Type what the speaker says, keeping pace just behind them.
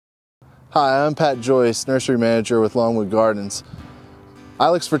Hi, I'm Pat Joyce, nursery manager with Longwood Gardens.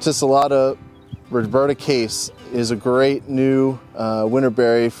 Ilex verticillata Roberta Case is a great new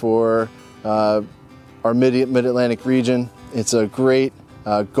winterberry for our mid-Atlantic region. It's a great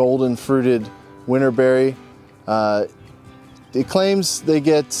golden fruited winterberry. It claims they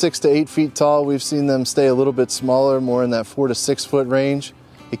get 6 to 8 feet tall. We've seen them stay a little bit smaller, more in that 4 to 6 foot range.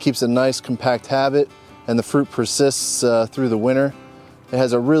 It keeps a nice compact habit and the fruit persists through the winter. It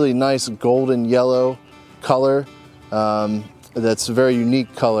has a really nice golden yellow color that's a very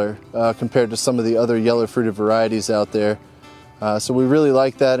unique color compared to some of the other yellow fruited varieties out there. So we really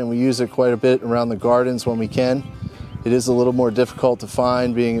like that, and we use it quite a bit around the gardens when we can. It is a little more difficult to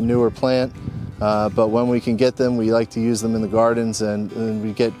find being a newer plant, but when we can get them, we like to use them in the gardens, and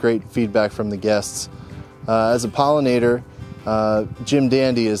we get great feedback from the guests. As a pollinator, Jim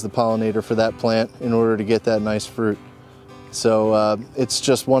Dandy is the pollinator for that plant in order to get that nice fruit. So it's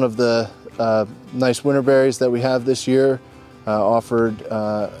just one of the nice winterberries that we have this year, offered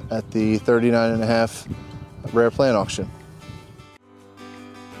at the 39.5 rare plant auction.